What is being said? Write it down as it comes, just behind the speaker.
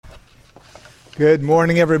Good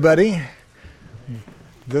morning, everybody.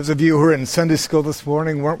 Those of you who were in Sunday school this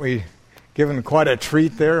morning, weren't we given quite a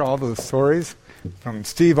treat there? All those stories from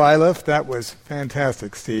Steve Iliff. That was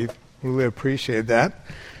fantastic, Steve. Really appreciate that.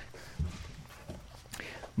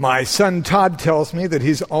 My son Todd tells me that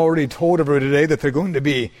he's already told everybody today that they're going to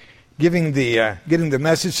be getting the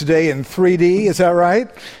message today in 3D. Is that right?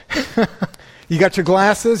 You got your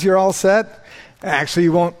glasses? You're all set? Actually,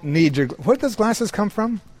 you won't need your... Where did those glasses come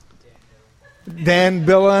from? Dan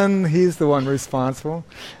Billen, he's the one responsible.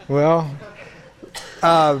 Well,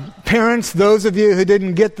 parents, those of you who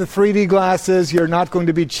didn't get the 3D glasses, you're not going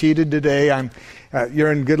to be cheated today.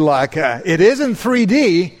 You're in good luck. It is in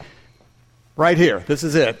 3D right here. This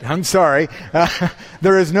is it. I'm sorry.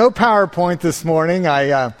 There is no PowerPoint this morning.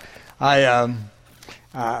 I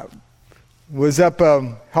was up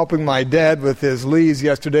helping my dad with his leaves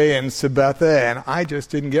yesterday in Sabetha, and I just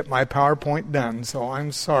didn't get my PowerPoint done, so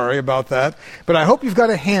I'm sorry about that. But I hope you've got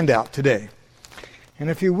a handout today. And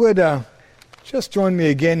if you would, just join me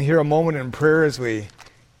again here a moment in prayer as we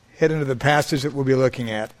head into the passage that we'll be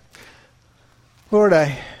looking at. Lord,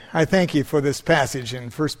 I thank you for this passage in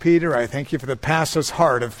 1 Peter. I thank you for the pastor's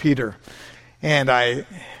heart of Peter. And I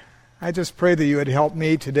just pray that you would help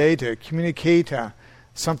me today to communicate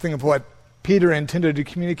something of what Peter intended to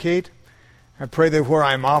communicate. I pray that where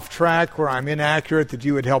I'm off track, where I'm inaccurate, that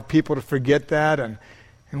you would help people to forget that, and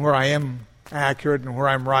where I am accurate and where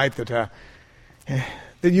I'm right, that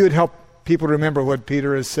you would help people to remember what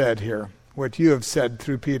Peter has said here, what you have said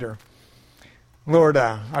through Peter. Lord,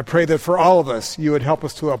 I pray that for all of us, you would help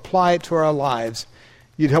us to apply it to our lives.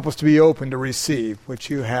 You'd help us to be open to receive what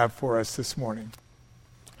you have for us this morning.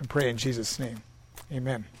 I pray in Jesus' name.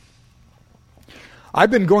 Amen. I've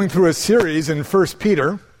been going through a series in 1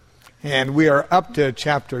 Peter, and we are up to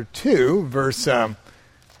chapter 2,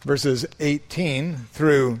 verses 18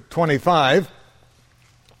 through 25.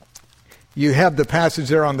 You have the passage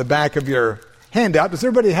there on the back of your handout. Does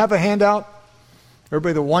everybody have a handout?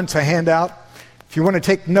 Everybody that wants a handout? If you want to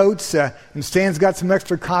take notes, and Stan's got some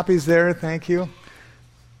extra copies there. Thank you.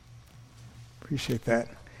 Appreciate that.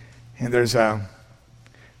 And there's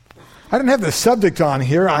I don't have the subject on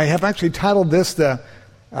here. I have actually titled this the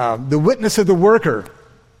Witness of the Worker.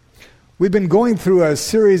 We've been going through a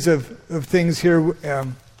series of things here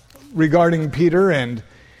regarding Peter, and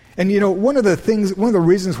you know, one of the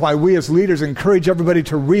reasons why we as leaders encourage everybody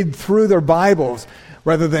to read through their Bibles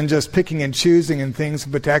rather than just picking and choosing and things,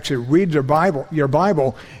 but to actually read your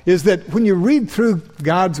Bible, is that when you read through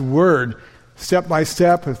God's Word, step by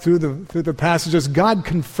step, through the passages, God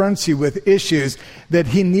confronts you with issues that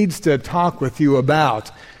He needs to talk with you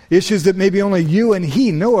about. Issues that maybe only you and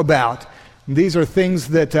He know about. And these are things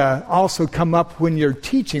that also come up when you're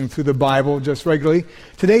teaching through the Bible just regularly.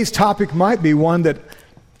 Today's topic might be one that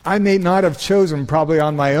I may not have chosen probably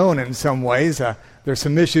on my own in some ways. There's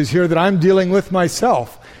some issues here that I'm dealing with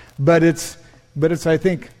myself. But it's I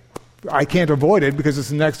think, I can't avoid it because it's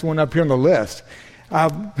the next one up here on the list.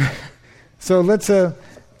 So let's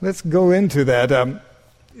go into that. I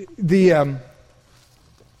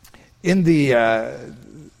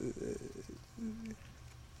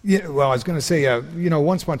was going to say,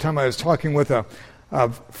 once upon a time I was talking with a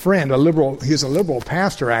friend, he's a liberal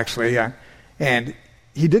pastor actually, and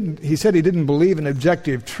he said he didn't believe in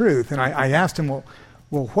objective truth, and I asked him,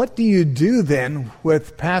 well, what do you do then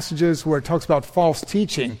with passages where it talks about false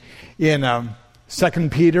teaching in 2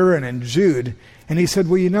 Peter and in Jude? And he said,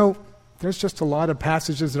 well, there's just a lot of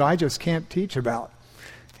passages that I just can't teach about.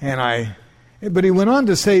 But he went on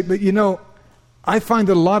to say, but I find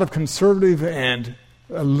that a lot of conservative and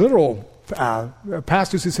literal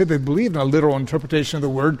pastors who say they believe in a literal interpretation of the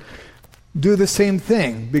Word do the same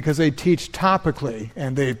thing because they teach topically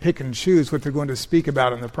and they pick and choose what they're going to speak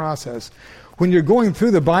about in the process. When you're going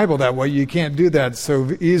through the Bible that way, you can't do that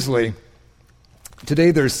so easily.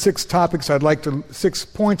 Today there's 6 points I'd like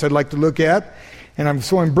to look at. And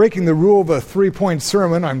I'm breaking the rule of a 3-point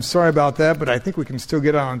sermon. I'm sorry about that, but I think we can still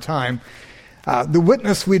get on time. The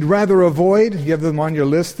witness we'd rather avoid. You have them on your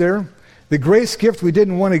list there. The grace gift we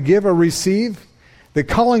didn't want to give or receive. The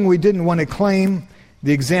calling we didn't want to claim.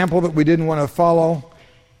 The example that we didn't want to follow.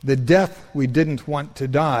 The death we didn't want to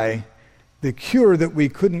die. The cure that we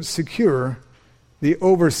couldn't secure. The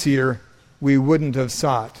overseer we wouldn't have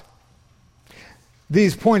sought.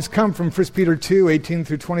 These points come from 1 Peter 2, 18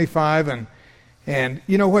 through 25, and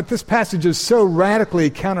you know what? This passage is so radically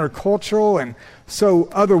countercultural and so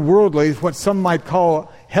otherworldly, what some might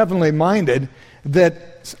call heavenly minded,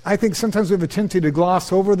 that I think sometimes we have a tendency to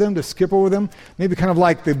gloss over them, to skip over them, maybe kind of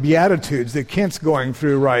like the Beatitudes that Kent's going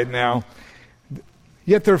through right now.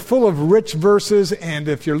 Yet they're full of rich verses, and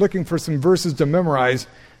if you're looking for some verses to memorize,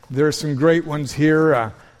 there are some great ones here.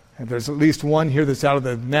 And there's at least one here that's out of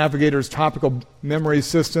the Navigator's topical memory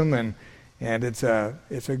system, and it's a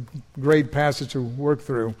great passage to work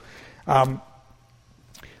through.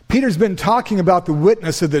 Peter's been talking about the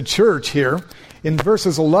witness of the church here. In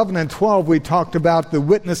verses 11 and 12, we talked about the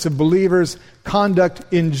witness of believers' conduct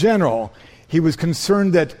in general. He was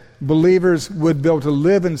concerned that believers would be able to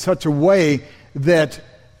live in such a way that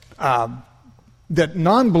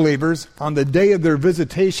non-believers, on the day of their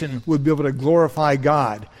visitation, would be able to glorify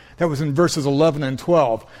God. That was in verses 11 and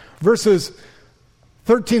 12. Verses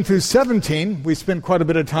 13 through 17, we spent quite a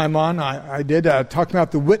bit of time on. I did talk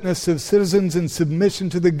about the witness of citizens in submission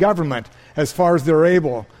to the government as far as they're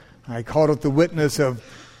able. I called it the witness of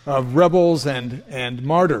rebels and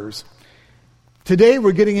martyrs. Today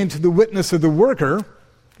we're getting into the witness of the worker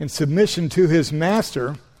in submission to his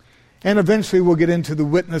master, and eventually we'll get into the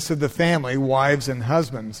witness of the family, wives and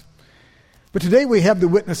husbands. But today we have the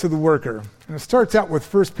witness of the worker. And it starts out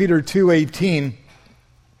with 1 Peter 2:18,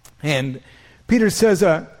 and Peter says,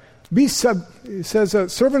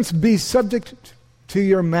 servants, be subject to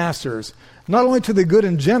your masters, not only to the good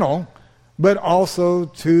and gentle, but also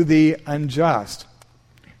to the unjust.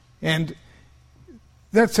 And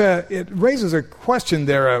it raises a question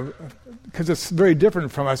there, because it's very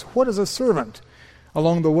different from us. What is a servant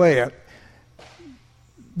along the way?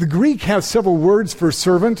 The Greek has several words for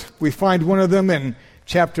servant. We find one of them in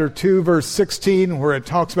chapter 2, verse 16, where it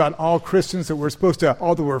talks about all Christians that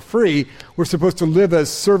although we're free, we're supposed to live as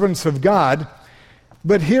servants of God.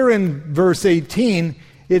 But here in verse 18,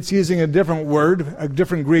 it's using a different word, a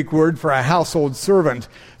different Greek word for a household servant.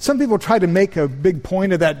 Some people try to make a big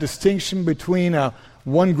point of that distinction between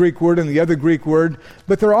one Greek word and the other Greek word,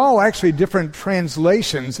 but they're all actually different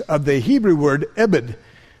translations of the Hebrew word ebed,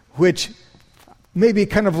 which may be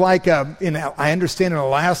kind of like, I understand in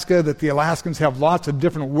Alaska that the Alaskans have lots of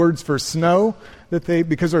different words for snow,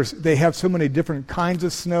 because they have so many different kinds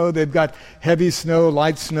of snow. They've got heavy snow,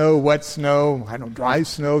 light snow, wet snow, dry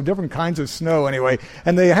snow, different kinds of snow anyway.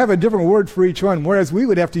 And they have a different word for each one, whereas we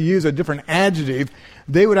would have to use a different adjective.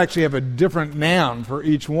 They would actually have a different noun for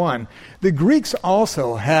each one. The Greeks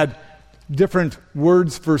also had different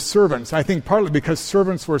words for servants. I think partly because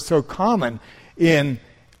servants were so common in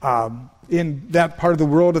that part of the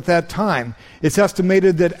world at that time. It's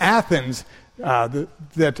estimated that Athens,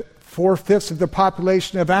 that 4/5 of the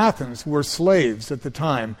population of Athens were slaves at the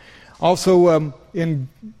time. Also in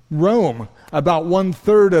Rome, about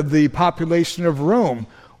 1/3 of the population of Rome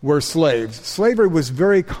were slaves. Slavery was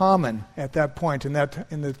very common at that point in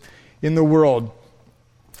the world.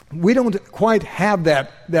 We don't quite have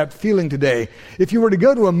that feeling today. If you were to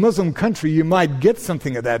go to a Muslim country, you might get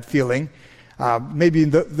something of that feeling. Maybe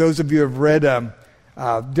those of you have read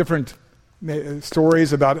different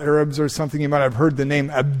stories about Arabs or something. You might have heard the name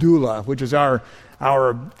Abdullah, which is our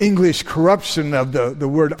English corruption of the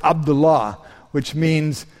word Abdullah, which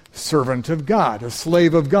means servant of God, a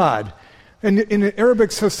slave of God. And in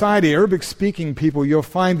Arabic society, Arabic-speaking people, you'll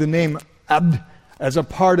find the name Abd as a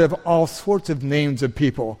part of all sorts of names of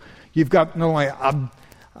people. You've got not only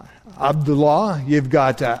Abdullah, you've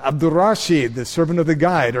got Abdul Rashid, the servant of the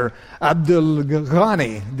guide, or Abdul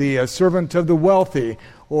Ghani, the servant of the wealthy,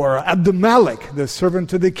 or Abdul Malik, the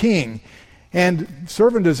servant of the king. And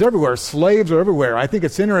servant is everywhere. Slaves are everywhere. I think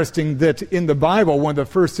it's interesting that in the Bible, one of the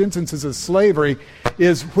first instances of slavery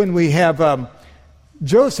is when we have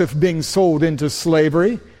Joseph being sold into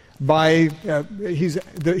slavery by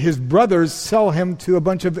his brothers sell him to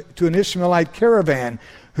an Ishmaelite caravan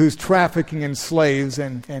who's trafficking in slaves,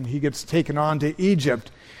 and he gets taken on to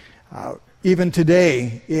Egypt. Even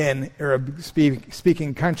today in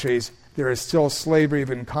Arab-speaking countries, there is still slavery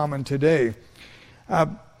even common today.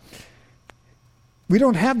 We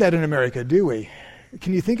don't have that in America, do we?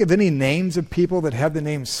 Can you think of any names of people that have the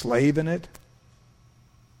name slave in it?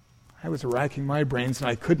 I was racking my brains and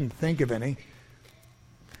I couldn't think of any.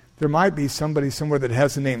 There might be somebody somewhere that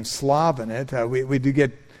has the name Slav in it. We do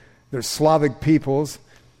get, there's Slavic peoples.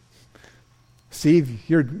 Steve,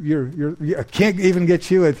 I can't even get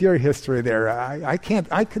you with your history there. I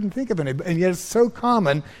couldn't think of any, and yet it's so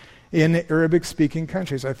common in Arabic-speaking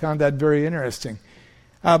countries. I found that very interesting.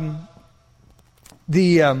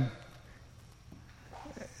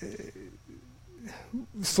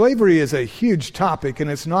 Slavery is a huge topic, and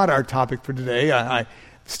it's not our topic for today.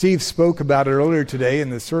 Steve spoke about it earlier today in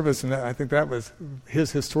the service, and I think that was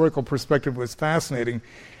his historical perspective was fascinating.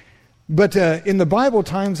 But in the Bible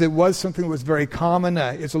times, it was something that was very common.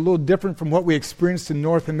 It's a little different from what we experienced in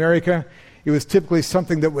North America. It was typically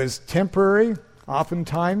something that was temporary,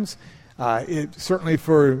 oftentimes. Certainly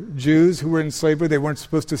for Jews who were in slavery, they weren't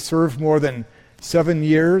supposed to serve more than 7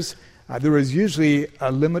 years. There was usually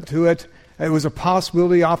a limit to it. It was a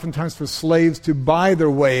possibility oftentimes for slaves to buy their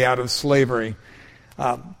way out of slavery.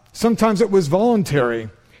 Sometimes it was voluntary.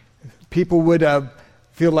 People would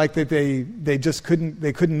feel like that they just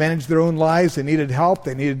couldn't manage their own lives. They needed help.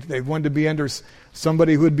 They wanted to be under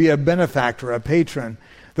somebody who would be a benefactor, a patron.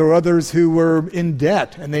 There were others who were in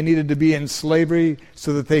debt and they needed to be in slavery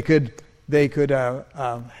so that they could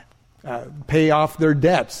pay off their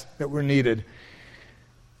debts that were needed.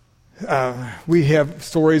 We have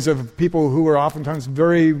stories of people who were oftentimes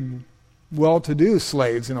very well-to-do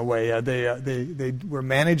slaves in a way. They were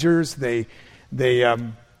managers. They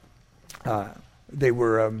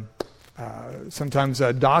were sometimes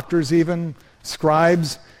doctors, even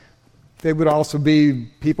scribes. They would also be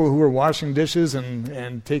people who were washing dishes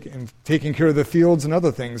and taking care of the fields and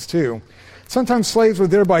other things too. Sometimes slaves were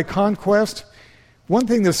there by conquest. One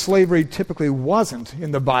thing that slavery typically wasn't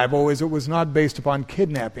in the Bible is it was not based upon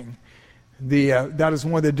kidnapping. That is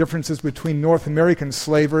one of the differences between North American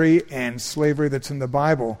slavery and slavery that's in the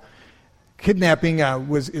Bible. Kidnapping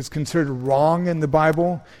is considered wrong in the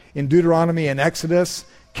Bible. In Deuteronomy and Exodus,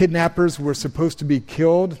 kidnappers were supposed to be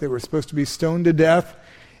killed. They were supposed to be stoned to death.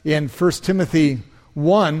 In 1 Timothy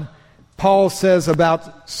 1, Paul says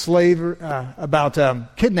about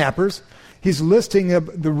kidnappers, he's listing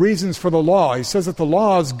the reasons for the law. He says that the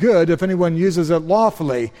law is good if anyone uses it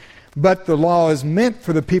lawfully, but the law is meant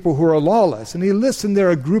for the people who are lawless. And he lists in there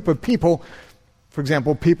a group of people, for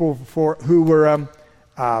example, people who were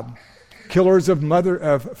killers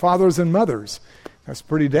of fathers and mothers. That's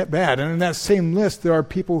pretty bad. And in that same list, there are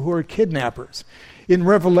people who are kidnappers. In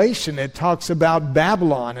Revelation, it talks about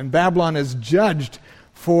Babylon, and Babylon is judged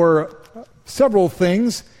for several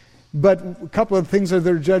things, but a couple of things that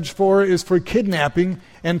they're judged for is for kidnapping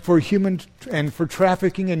and for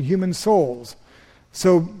trafficking in human souls.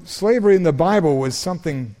 So slavery in the Bible was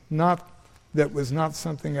something that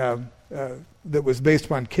was based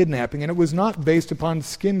upon kidnapping, and it was not based upon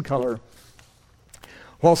skin color.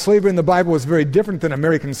 While slavery in the Bible was very different than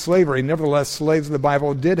American slavery, nevertheless, slaves in the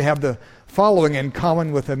Bible did have the following in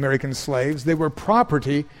common with American slaves. They were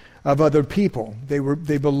property of other people. They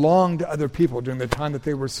belonged to other people during the time that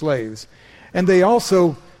they were slaves. And they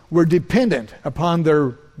also were dependent upon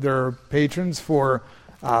their patrons for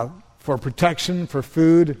protection, for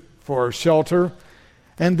food, for shelter.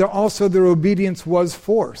 And also their obedience was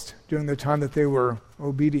forced during the time that they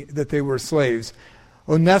were slaves.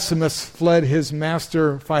 Onesimus fled his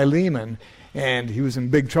master Philemon, and he was in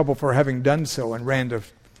big trouble for having done so, and ran to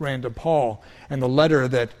Paul. And the letter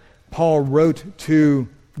that Paul wrote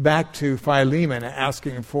back to Philemon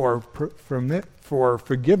asking for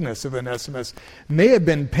forgiveness of Onesimus may have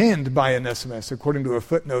been penned by Onesimus, according to a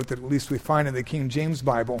footnote that at least we find in the King James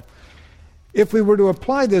Bible. If we were to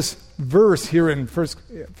apply this verse here in 1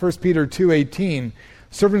 Peter 2:18,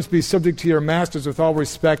 servants be subject to your masters with all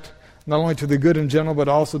respect, not only to the good and gentle, but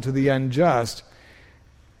also to the unjust.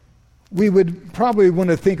 We would probably want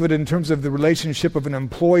to think of it in terms of the relationship of an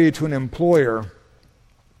employee to an employer.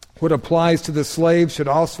 What applies to the slave should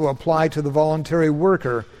also apply to the voluntary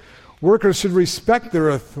worker. Workers should respect their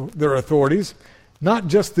authorities, not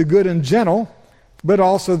just the good and gentle, but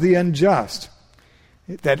also the unjust.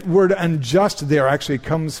 That word unjust there actually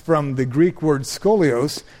comes from the Greek word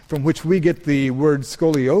skolios, from which we get the word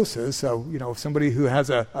scoliosis. So, somebody who has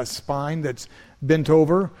a spine that's bent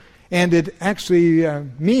over. And it actually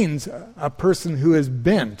means a person who is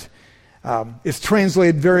bent. It's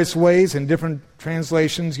translated various ways in different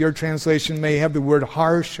translations. Your translation may have the word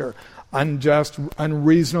harsh or unjust,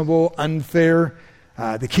 unreasonable, unfair.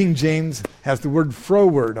 The King James has the word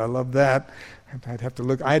froward. I love that. I had to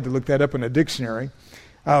look that up in a dictionary.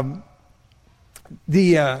 I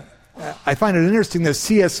find it interesting that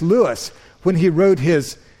C.S. Lewis, when he wrote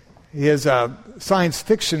his science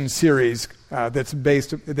fiction series that's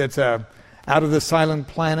Out of the Silent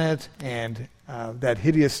Planet and That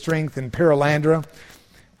Hideous Strength in Paralandra,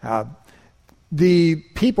 the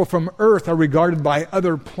people from Earth are regarded by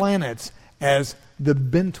other planets as the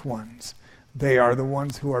bent ones. They are the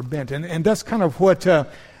ones who are bent. And that's kind of what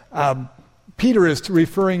Peter is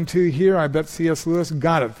referring to here. I bet C.S. Lewis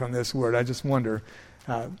got it from this word. I just wonder.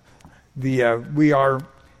 We are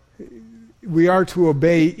to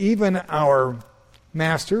obey even our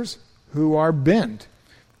masters who are bent.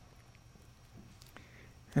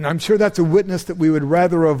 And I'm sure that's a witness that we would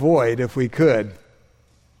rather avoid if we could.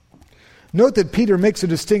 Note that Peter makes a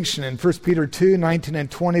distinction in 1 Peter 2, 19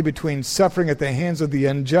 and 20 between suffering at the hands of the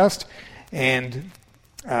unjust and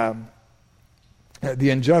the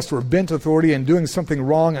unjust or bent authority and doing something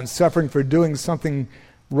wrong and suffering for doing something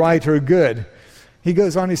right or good. He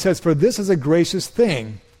goes on, he says, "For this is a gracious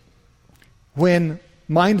thing. When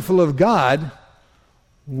mindful of God,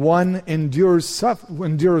 one endures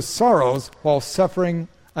sorrows while suffering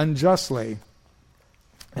unjustly."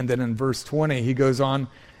 And then in verse 20, he goes on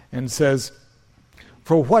and says,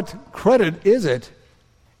 "For what credit is it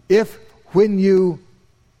if when you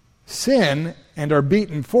sin and are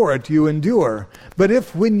beaten for it, you endure? But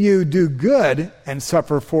if when you do good and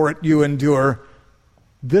suffer for it, you endure,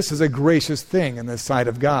 this is a gracious thing in the sight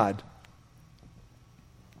of God."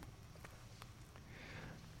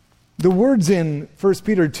 The words in 1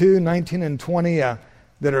 Peter 2, 19 and 20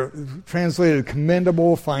 that are translated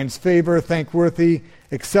commendable, finds favor, thankworthy,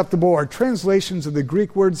 acceptable, are translations of the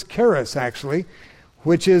Greek words charis, actually,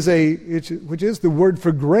 which is the word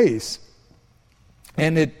for grace.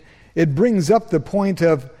 And it brings up the point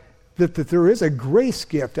of that there is a grace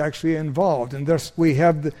gift actually involved. And thus we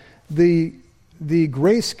have the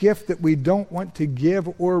grace gift that we don't want to give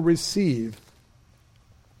or receive.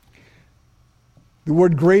 The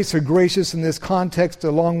word grace or gracious in this context,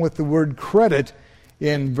 along with the word credit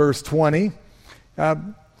in verse 20,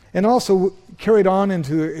 and also carried on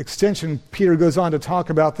into extension, Peter goes on to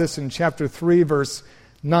talk about this in chapter 3, verse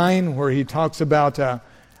 9, where he talks about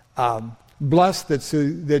blessed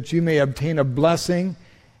that you may obtain a blessing,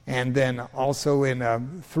 and then also in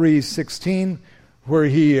 3:16, where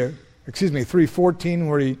 3:14,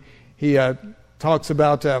 where he talks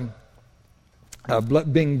about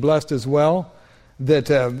being blessed as well,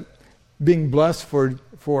 that being blessed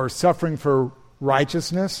for suffering for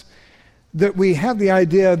righteousness, that we have the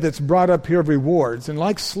idea that's brought up here of rewards. And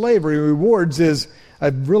like slavery, rewards is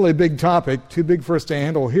a really big topic, too big for us to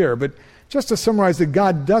handle here. But just to summarize, that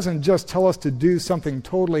God doesn't just tell us to do something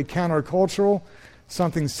totally countercultural,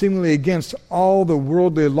 something seemingly against all the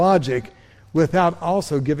worldly logic, without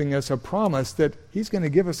also giving us a promise that He's going to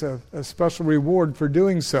give us a special reward for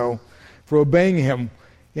doing so, for obeying Him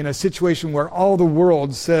in a situation where all the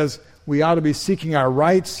world says we ought to be seeking our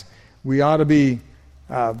rights, we ought to be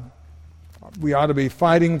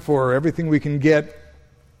fighting for everything we can get.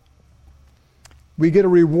 We get a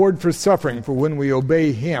reward for suffering for when we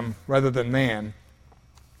obey Him rather than man.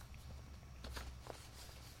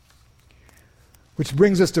 Which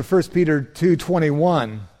brings us to 1 Peter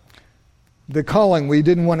 2:21, the calling we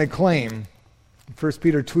didn't want to claim. 1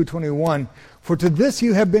 Peter 2:21, "For to this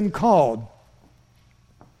you have been called,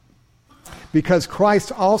 because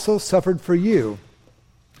Christ also suffered for you,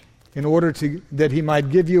 in order that He might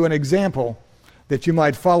give you an example, that you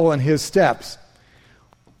might follow in His steps."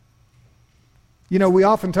 You know, we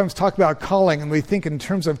oftentimes talk about calling, and we think in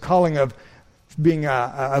terms of calling of being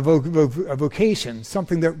a vocation,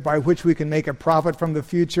 something that by which we can make a profit from the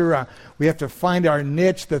future. We have to find our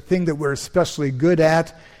niche, the thing that we're especially good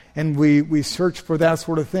at, and we search for that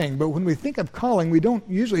sort of thing. But when we think of calling, we don't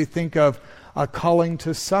usually think of a calling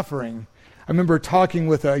to suffering. I remember talking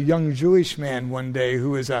with a young Jewish man one day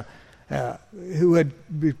who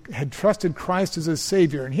had trusted Christ as his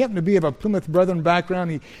Savior, and he happened to be of a Plymouth Brethren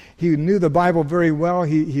background. He knew the Bible very well.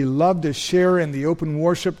 He loved to share in the open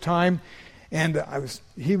worship time, and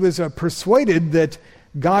he was persuaded that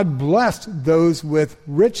God blessed those with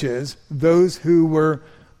riches, those who were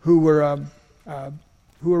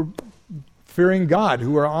fearing God,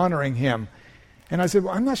 who were honoring Him. And I said,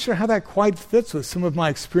 well, I'm not sure how that quite fits with some of my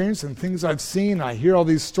experience and things I've seen. I hear all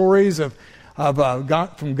these stories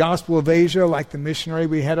from Gospel of Asia, like the missionary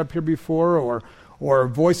we had up here before, or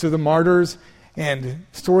Voice of the Martyrs, and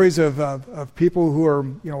stories of people who are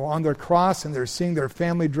on their cross and they're seeing their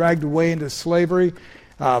family dragged away into slavery,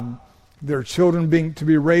 their children to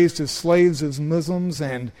be raised as slaves as Muslims,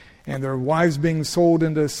 and their wives being sold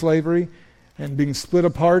into slavery and being split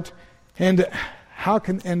apart. And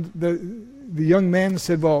the young man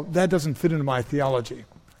said, well, that doesn't fit into my theology.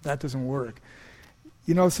 That doesn't work.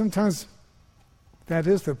 Sometimes that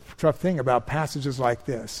is the tough thing about passages like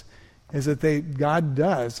this, is that God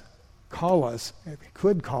does call us,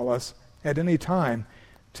 could call us at any time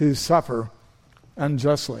to suffer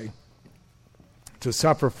unjustly, to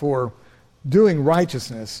suffer for doing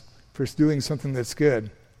righteousness, for doing something that's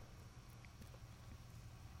good.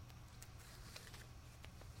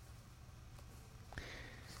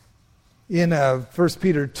 In 1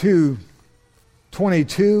 Peter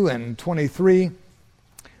 2:22 and 23,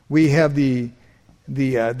 we have the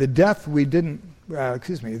death we didn't,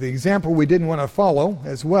 the example we didn't want to follow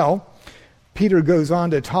as well. Peter goes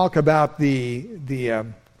on to talk about the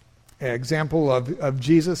example of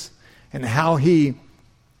Jesus and how he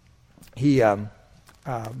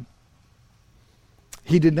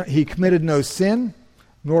He committed no sin,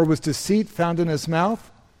 nor was deceit found in his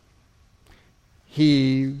mouth.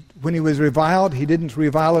 When he was reviled, he didn't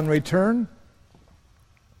revile in return.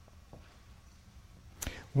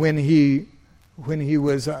 When he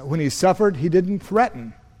suffered, he didn't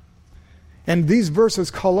threaten. And these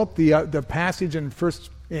verses call up the passage in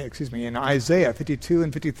Isaiah 52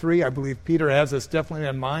 and 53. I believe Peter has this definitely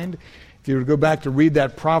in mind. If you were to go back to read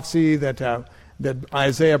that prophecy that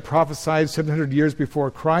Isaiah prophesied 700 years before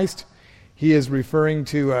Christ, he is referring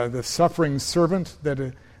to the suffering servant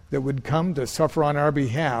that would come to suffer on our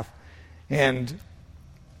behalf. And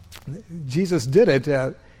Jesus did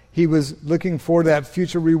it. He was looking for that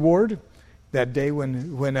future reward, that day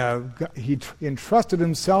when he entrusted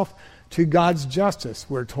himself to God's justice,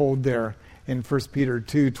 we're told there in 1 Peter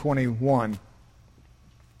 2:21.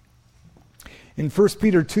 In 1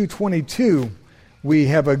 Peter 2:22, we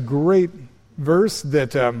have a great verse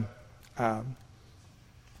that, that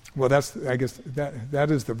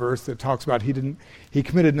is the verse that talks about he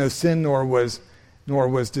committed no sin, nor was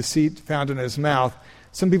deceit found in his mouth.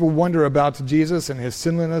 Some people wonder about Jesus and his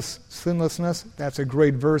sinlessness. That's a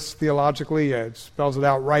great verse theologically. It spells it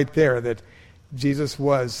out right there that Jesus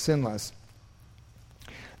was sinless.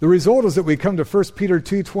 The result is that we come to 1 Peter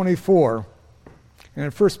 2:24. And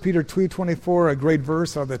in 1 Peter 2:24, a great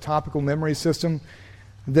verse of the topical memory system,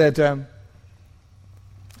 that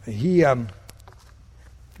he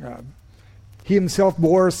himself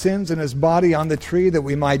bore our sins in his body on the tree that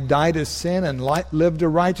we might die to sin and live to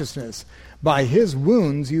righteousness. By his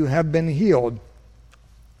wounds you have been healed.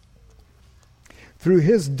 Through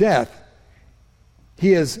his death,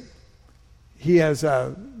 he has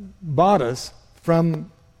bought us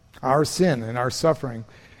from our sin and our suffering.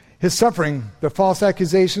 His suffering, the false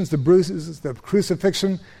accusations, the bruises, the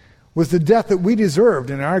crucifixion, was the death that we deserved.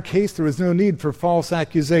 In our case, there was no need for false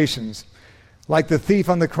accusations. Like the thief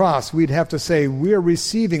on the cross, we'd have to say, we are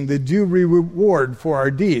receiving the due reward for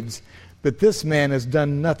our deeds, but this man has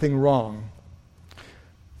done nothing wrong.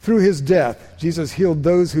 Through his death, Jesus healed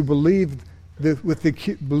those who believed.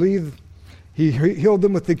 He healed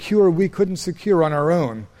them with the cure we couldn't secure on our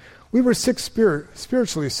own. We were sick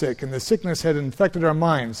spiritually sick, and the sickness had infected our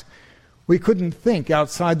minds. We couldn't think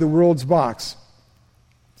outside the world's box.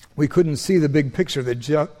 We couldn't see the big picture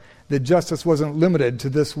that justice wasn't limited to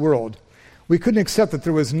this world. We couldn't accept that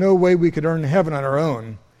there was no way we could earn heaven on our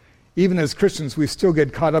own. Even as Christians, we still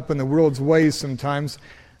get caught up in the world's ways sometimes.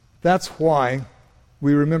 That's why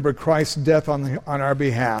we remember Christ's death on our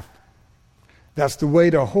behalf. That's the way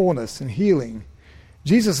to wholeness and healing.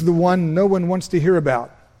 Jesus is the one no one wants to hear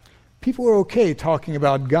about. People are okay talking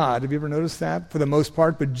about God. Have you ever noticed that? For the most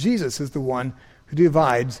part. But Jesus is the one who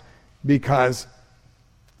divides, because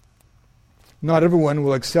not everyone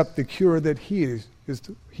will accept the cure that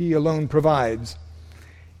He alone provides.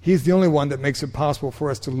 He's the only one that makes it possible for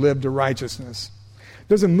us to live to righteousness.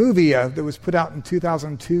 There's a movie that was put out in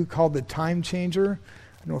 2002 called The Time Changer.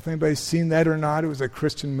 I don't know if anybody's seen that or not. It was a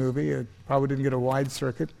Christian movie. It probably didn't get a wide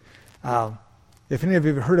circuit. If any of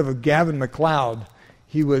you have heard of Gavin MacLeod,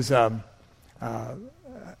 he was the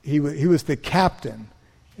captain.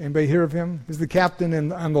 Anybody hear of him? He was the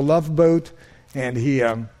captain on the Love Boat, and he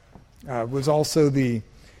was also he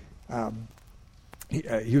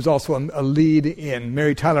was also a lead in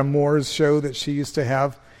Mary Tyler Moore's show that she used to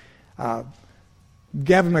have.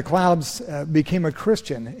 Gavin MacLeod became a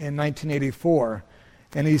Christian in 1984,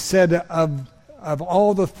 and he said of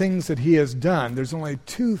all the things that he has done, there's only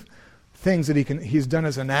two things that he's done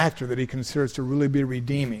as an actor that he considers to really be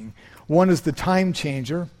redeeming. One is The Time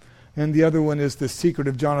Changer, and the other one is The Secret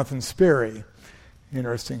of Jonathan Sperry.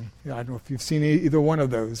 Interesting. I don't know if you've seen either one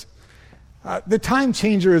of those. The Time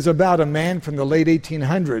Changer is about a man from the late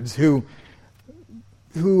 1800s who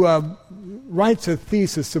writes a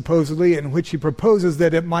thesis, supposedly, in which he proposes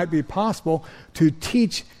that it might be possible to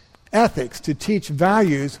teach ethics, to teach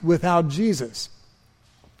values without Jesus.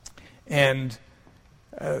 And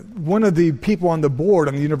one of the people on the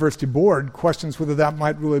university board, questions whether that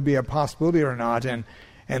might really be a possibility or not, and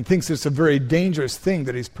thinks it's a very dangerous thing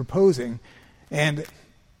that he's proposing. And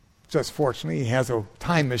just fortunately, he has a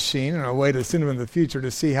time machine and a way to send him in the future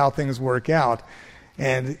to see how things work out.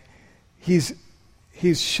 And he's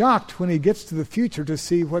shocked when he gets to the future to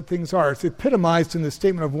see what things are. It's epitomized in the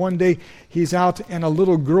statement of one day he's out and a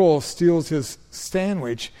little girl steals his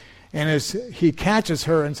sandwich. And as he catches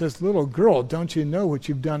her and says, "Little girl, don't you know what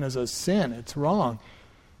you've done is a sin? It's wrong."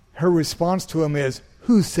 Her response to him is,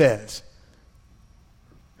 "Who says?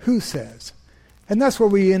 Who says?" And that's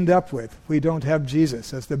what we end up with. We don't have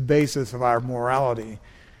Jesus as the basis of our morality.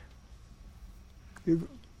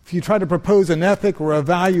 If you try to propose an ethic or a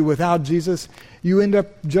value without Jesus, you end up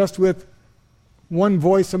just with one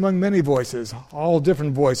voice among many voices, all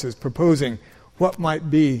different voices proposing what might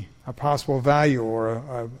be a possible value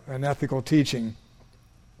or an ethical teaching.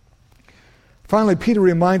 Finally, Peter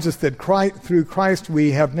reminds us that through Christ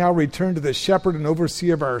we have now returned to the shepherd and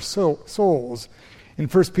overseer of our souls. In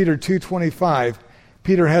 1 Peter 2:25,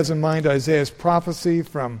 Peter has in mind Isaiah's prophecy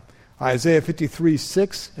from Isaiah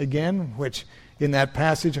 53:6 again, which in that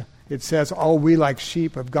passage it says, "All we like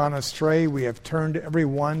sheep have gone astray, we have turned every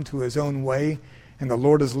one to his own way, and the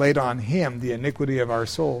Lord has laid on him the iniquity of our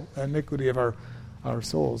souls."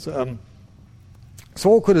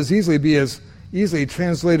 Soul could as easily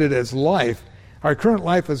translated as life, our current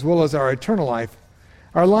life as well as our eternal life.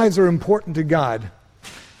 Our lives are important to God.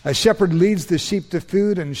 A shepherd leads the sheep to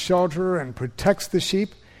food and shelter and protects the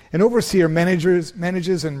sheep. An overseer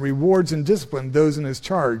manages and rewards and disciplines those in his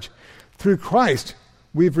charge. Through Christ,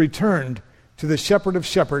 we've returned to the shepherd of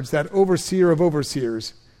shepherds, that overseer of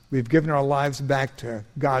overseers. We've given our lives back to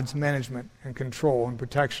God's management and control and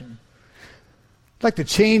protection. I'd like to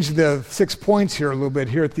change the 6 points here a little bit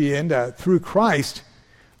here at the end. Through Christ,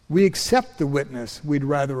 we accept the witness we'd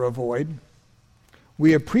rather avoid.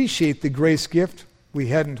 We appreciate the grace gift we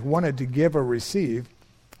hadn't wanted to give or receive.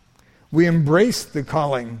 We embrace the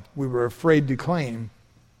calling we were afraid to claim.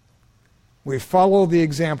 We follow the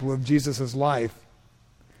example of Jesus' life.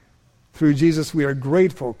 Through Jesus, we are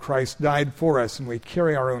grateful Christ died for us, and we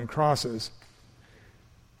carry our own crosses.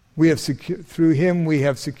 Through him, we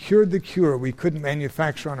have secured the cure we couldn't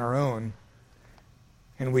manufacture on our own,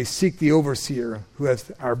 and we seek the overseer who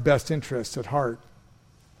has our best interests at heart.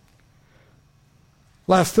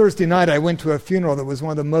 Last Thursday night, I went to a funeral that was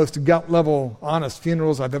one of the most gut-level, honest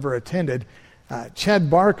funerals I've ever attended. Chad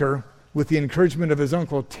Barker, with the encouragement of his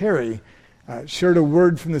uncle Terry, shared a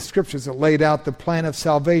word from the Scriptures that laid out the plan of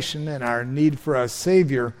salvation and our need for a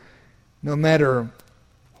Savior, no matter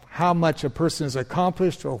how much a person has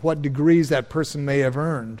accomplished or what degrees that person may have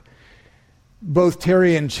earned. Both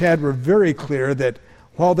Terry and Chad were very clear that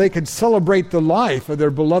while they could celebrate the life of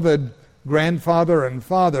their beloved grandfather and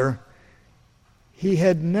father, he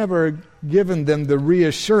had never given them the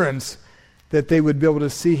reassurance that they would be able to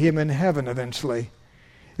see him in heaven eventually.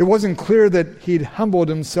 It wasn't clear that he'd humbled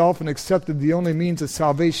himself and accepted the only means of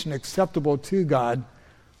salvation acceptable to God,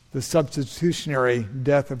 the substitutionary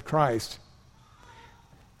death of Christ.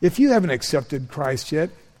 If you haven't accepted Christ yet,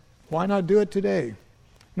 why not do it today?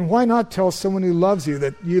 And why not tell someone who loves you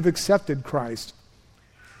that you've accepted Christ?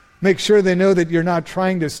 Make sure they know that you're not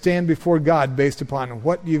trying to stand before God based upon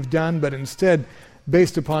what you've done, but instead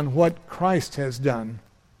based upon what Christ has done.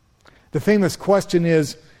 The famous question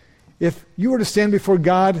is, if you were to stand before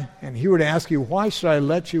God and he were to ask you, "Why should I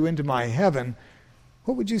let you into my heaven?"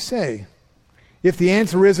 what would you say? If the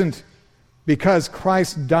answer isn't, "Because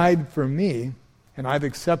Christ died for me and I've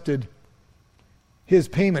accepted his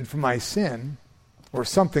payment for my sin," or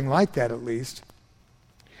something like that at least,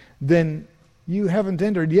 then you haven't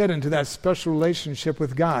entered yet into that special relationship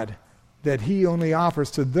with God that he only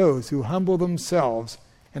offers to those who humble themselves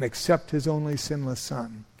and accept his only sinless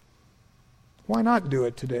Son. Why not do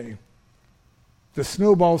it today? The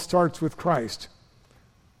snowball starts with Christ.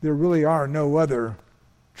 There really are no other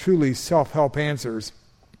truly self-help answers.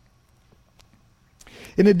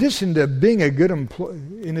 In addition, being a good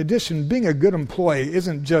employee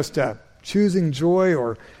isn't just choosing joy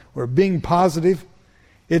or being positive.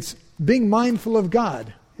 It's being mindful of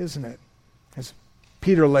God, isn't it? As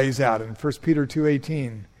Peter lays out in 1 Peter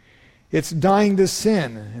 2:18. It's dying to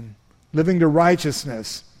sin and living to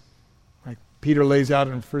righteousness, like Peter lays out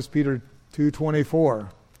in 1 Peter 2:24.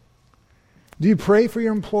 Do you pray for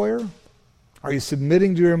your employer? Are you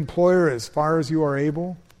submitting to your employer as far as you are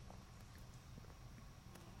able?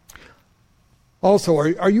 Also,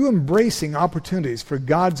 are you embracing opportunities for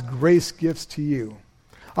God's grace gifts to you?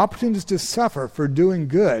 Opportunities to suffer for doing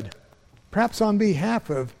good, perhaps on behalf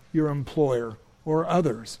of your employer or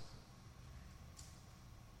others.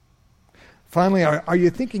 Finally, are you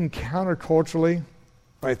thinking counterculturally?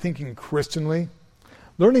 By thinking Christianly?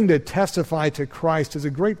 Learning to testify to Christ is a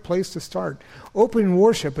great place to start. Open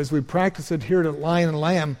worship, as we practice it here at Lion and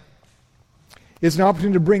Lamb, is an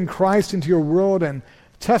opportunity to bring Christ into your world and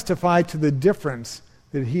testify to the difference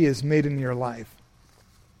that he has made in your life.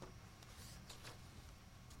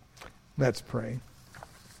 Let's pray.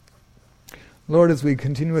 Lord, as we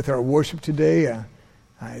continue with our worship today,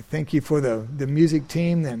 I thank you for the music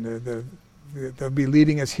team, and they'll be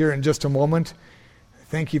leading us here in just a moment.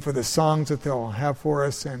 Thank you for the songs that they'll have for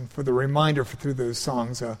us and for the reminder through those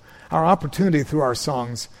songs, our opportunity through our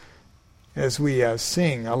songs as we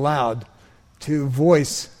sing aloud to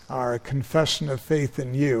voice our confession of faith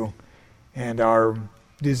in you and our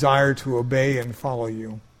desire to obey and follow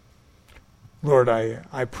you. Lord,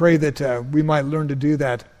 I pray that we might learn to do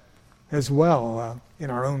that as well in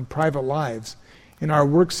our own private lives, in our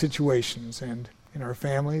work situations, and in our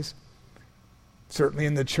families, certainly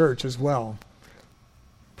in the church as well.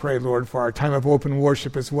 Pray, Lord, for our time of open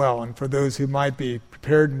worship as well, and for those who might be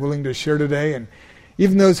prepared and willing to share today, and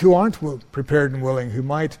even those who aren't prepared and willing, who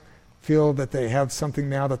might feel that they have something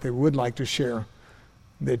now that they would like to share,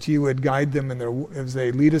 that you would guide them as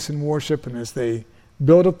they lead us in worship and as they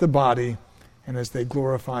build up the body and as they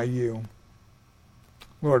glorify you.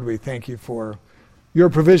 Lord, we thank you for your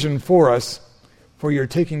provision for us, for your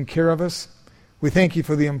taking care of us. We thank you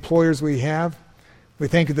for the employers we have. We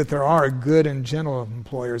thank you that there are good and gentle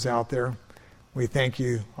employers out there. We thank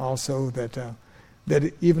you also that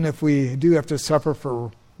even if we do have to suffer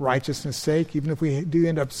for righteousness' sake, even if we do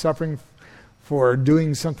end up suffering for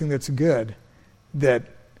doing something that's good, that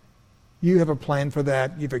you have a plan for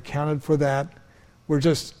that, you've accounted for that. We're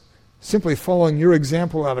just simply following your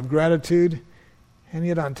example out of gratitude, and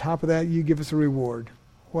yet on top of that, you give us a reward.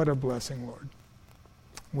 What a blessing, Lord.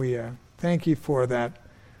 We thank you for that,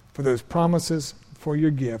 for those promises, for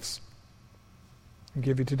your gifts. We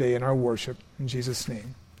give you today in our worship. In Jesus'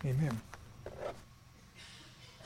 name, amen.